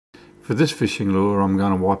For this fishing lure, I'm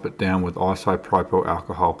going to wipe it down with isopropyl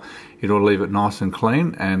alcohol. It'll leave it nice and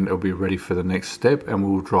clean and it'll be ready for the next step, and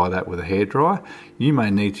we'll dry that with a hairdryer. You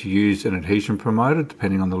may need to use an adhesion promoter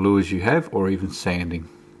depending on the lures you have, or even sanding.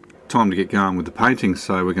 Time to get going with the painting,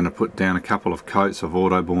 so we're going to put down a couple of coats of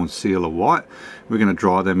Autoborn Sealer White. We're going to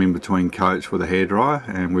dry them in between coats with a hairdryer,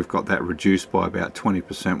 and we've got that reduced by about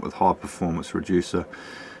 20% with high performance reducer.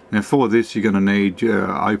 Now for this you're going to need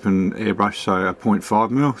your open airbrush, so a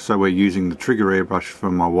 0.5mm, so we're using the trigger airbrush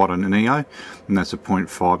from my Watt and Neo, and that's a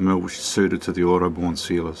 0.5mm which is suited to the Autoborn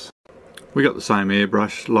sealers. We got the same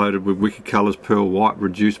airbrush loaded with Wicked Colours Pearl White,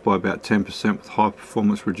 reduced by about 10% with high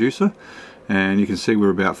performance reducer, and you can see we're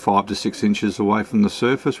about 5 to 6 inches away from the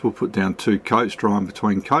surface. We'll put down 2 coats, drying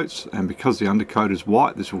between coats, and because the undercoat is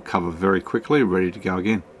white this will cover very quickly, ready to go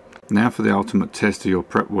again. Now for the ultimate test of your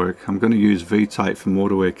prep work, I'm going to use V-tape from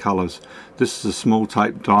Waterwear Colours. This is a small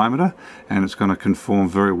tape diameter and it's going to conform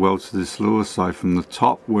very well to this lure, so from the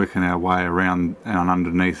top working our way around and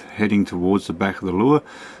underneath, heading towards the back of the lure,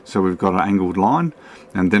 so we've got an angled line.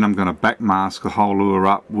 And then I'm going to back mask the whole lure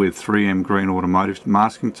up with 3M green automotive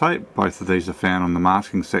masking tape. Both of these are found on the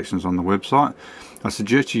masking sections on the website. I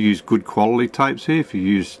suggest you use good quality tapes here. If you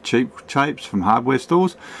use cheap tapes from hardware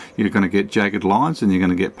stores, you're going to get jagged lines and you're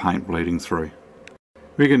going to get paint bleeding through.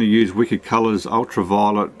 We're going to use Wicked Colours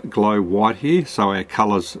Ultraviolet Glow White here, so our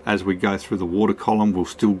colours as we go through the water column will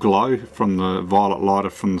still glow from the violet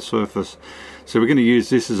lighter from the surface. So we're going to use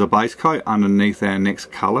this as a base coat underneath our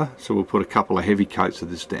next colour, so we'll put a couple of heavy coats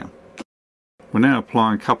of this down. We're now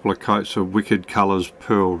applying a couple of coats of Wicked Colours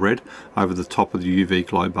Pearl Red over the top of the UV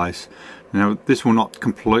glow base. Now this will not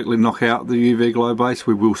completely knock out the UV glow base,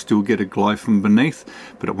 we will still get a glow from beneath,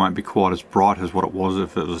 but it won't be quite as bright as what it was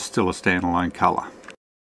if it was still a standalone colour.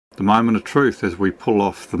 The moment of truth as we pull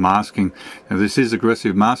off the masking. Now this is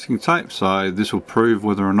aggressive masking tape, so this will prove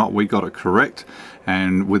whether or not we got it correct,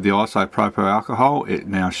 and with the isopropyl alcohol it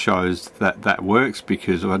now shows that that works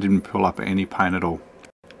because I didn't pull up any paint at all.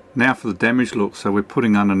 Now for the damage look, so we're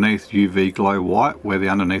putting underneath UV glow white where the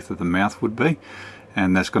underneath of the mouth would be,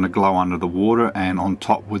 and that's going to glow under the water, and on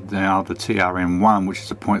top with now the TRM1 which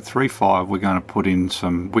is a 0.35, we're going to put in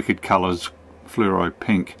some Wicked Colours Fluoro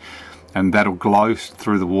Pink, and that'll glow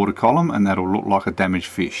through the water column and that'll look like a damaged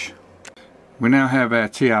fish. We now have our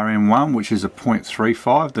TRM1 which is a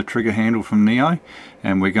 0.35, the trigger handle from Neo,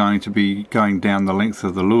 and we're going to be going down the length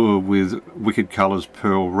of the lure with Wicked Colours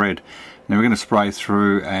Pearl Red. Now we're going to spray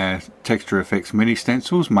through our Texture Effects mini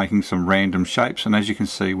stencils, making some random shapes, and as you can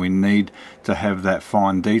see we need to have that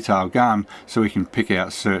fine detail gun so we can pick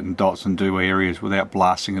out certain dots and do areas without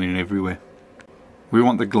blasting it in everywhere. We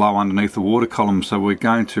want the glow underneath the water column, so we're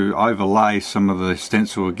going to overlay some of the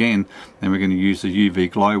stencil again, and we're going to use the UV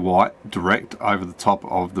glow white direct over the top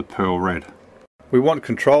of the pearl red. We want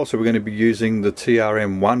control, so we're going to be using the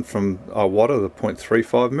TRM1 from Water, the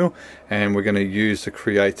 0.35mm, and we're going to use the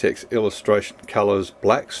Createx Illustration Colours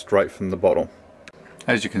Black straight from the bottle.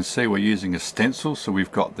 As you can see we're using a stencil, so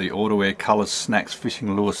we've got the Autowear Colours Snacks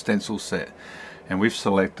Fishing Lure Stencil set, and we've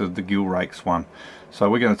selected the gill rakes one. So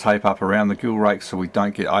we're going to tape up around the gill rake so we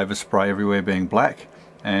don't get overspray everywhere being black,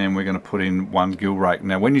 and we're going to put in one gill rake.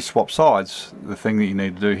 Now when you swap sides, the thing that you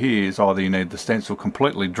need to do here is either you need the stencil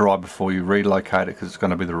completely dry before you relocate it because it's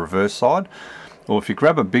going to be the reverse side, or if you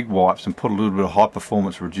grab a big wipes and put a little bit of high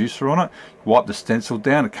performance reducer on it, wipe the stencil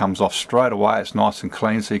down, it comes off straight away, it's nice and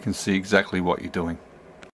clean so you can see exactly what you're doing.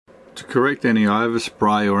 To correct any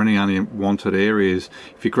overspray or any unwanted areas,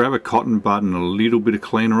 if you grab a cotton bud and a little bit of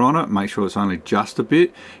cleaner on it, make sure it's only just a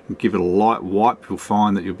bit, and give it a light wipe, you'll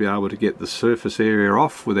find that you'll be able to get the surface area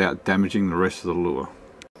off without damaging the rest of the lure.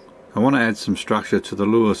 I want to add some structure to the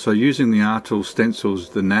lure, so using the Artool stencils,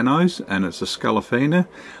 the Nanos, and it's a Scalafina,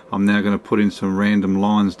 I'm now going to put in some random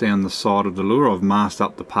lines down the side of the lure. I've masked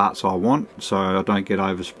up the parts I want so I don't get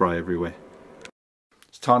overspray everywhere.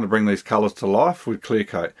 It's time to bring these colours to life with clear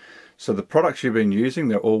coat. So the products you've been using,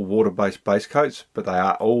 they're all water-based base coats, but they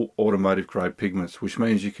are all automotive grade pigments, which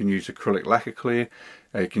means you can use acrylic lacquer clear,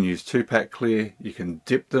 you can use 2-pack clear, you can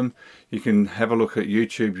dip them, you can have a look at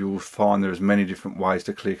YouTube, you will find there's many different ways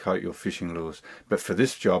to clear coat your fishing lures. But for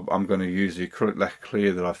this job I'm going to use the acrylic lacquer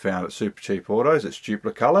clear that I found at Super Cheap Autos. It's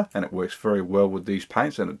Duplicolour and it works very well with these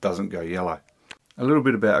paints and it doesn't go yellow. A little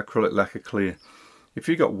bit about acrylic lacquer clear. If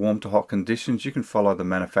you've got warm to hot conditions, you can follow the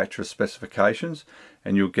manufacturer's specifications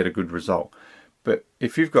and you'll get a good result. But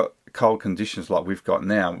if you've got cold conditions like we've got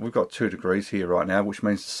now, we've got 2 degrees here right now, which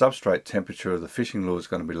means the substrate temperature of the fishing lure is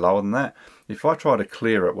going to be lower than that. If I try to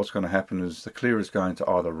clear it, what's going to happen is the clear is going to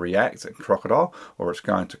either react and crocodile, or it's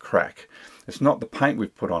going to crack. It's not the paint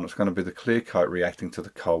we've put on, it's going to be the clear coat reacting to the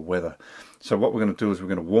cold weather. So what we're going to do is we're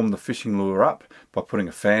going to warm the fishing lure up by putting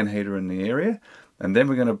a fan heater in the area, and then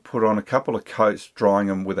we're going to put on a couple of coats, drying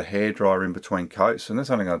them with a hairdryer in between coats, and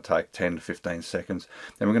that's only going to take 10 to 15 seconds.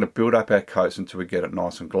 Then we're going to build up our coats until we get it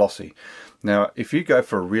nice and glossy. Now, if you go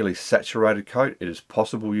for a really saturated coat, it is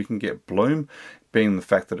possible you can get bloom, being the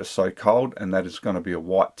fact that it's so cold, and that is going to be a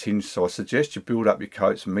white tinge. So I suggest you build up your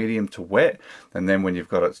coats medium to wet, and then when you've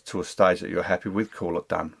got it to a stage that you're happy with, call it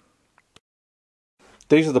done.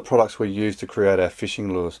 These are the products we use to create our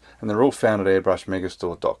fishing lures, and they're all found at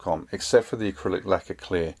airbrushmegastore.com, except for the acrylic lacquer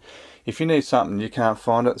clear. If you need something you can't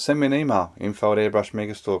find it, send me an email,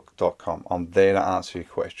 info@airbrushmegastore.com. I'm there to answer your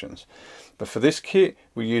questions. But for this kit,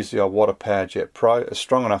 we use the Iwata Power Jet Pro. It's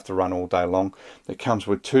strong enough to run all day long. It comes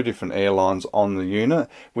with 2 different air lines on the unit,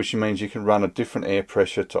 which means you can run a different air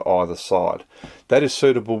pressure to either side. That is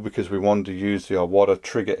suitable because we wanted to use the Iwata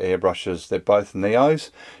trigger airbrushes. They're both Neos.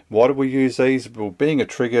 Why do we use these? Well, being a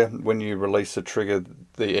trigger, when you release the trigger,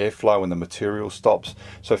 the airflow and the material stops.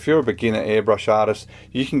 So if you're a beginner airbrush artist,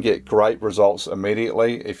 you can get great results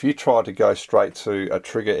immediately. If you try to go straight to a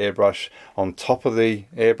trigger airbrush on top of the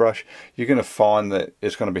airbrush, you're going to find that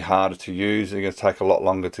it's going to be harder to use. It's going to take a lot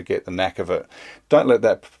longer to get the knack of it. Don't let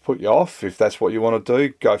that put you off. If that's what you want to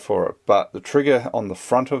do, go for it. But the trigger on the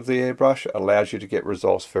front of the airbrush allows you to get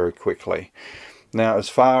results very quickly. Now, as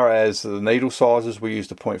far as the needle sizes, we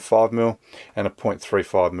used a 0.5mm and a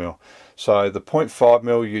 0.35mm. So the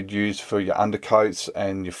 0.5mm you'd use for your undercoats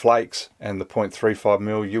and your flakes, and the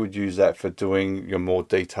 0.35mm you would use that for doing your more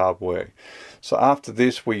detailed work. So after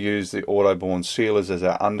this, we use the Autoborn sealers as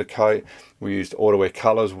our undercoat. We used Autowear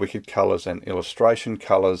Colors, Wicked Colors and Illustration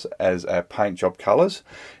Colors as our paint job colors.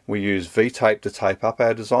 We use V-tape to tape up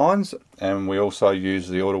our designs, and we also use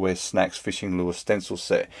the Autowear Snacks Fishing Lure Stencil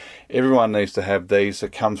Set. Everyone needs to have these.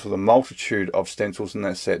 It comes with a multitude of stencils in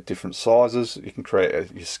that set, different sizes. You can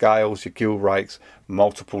create your scales, your gill rakes,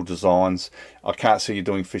 multiple designs. I can't see you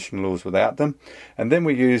doing fishing lures without them. And then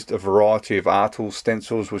we used a variety of Artul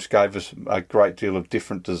stencils, which gave us a great deal of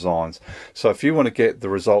different designs. So if you want to get the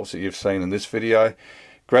results that you've seen in this video,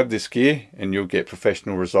 grab this gear and you'll get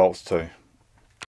professional results too.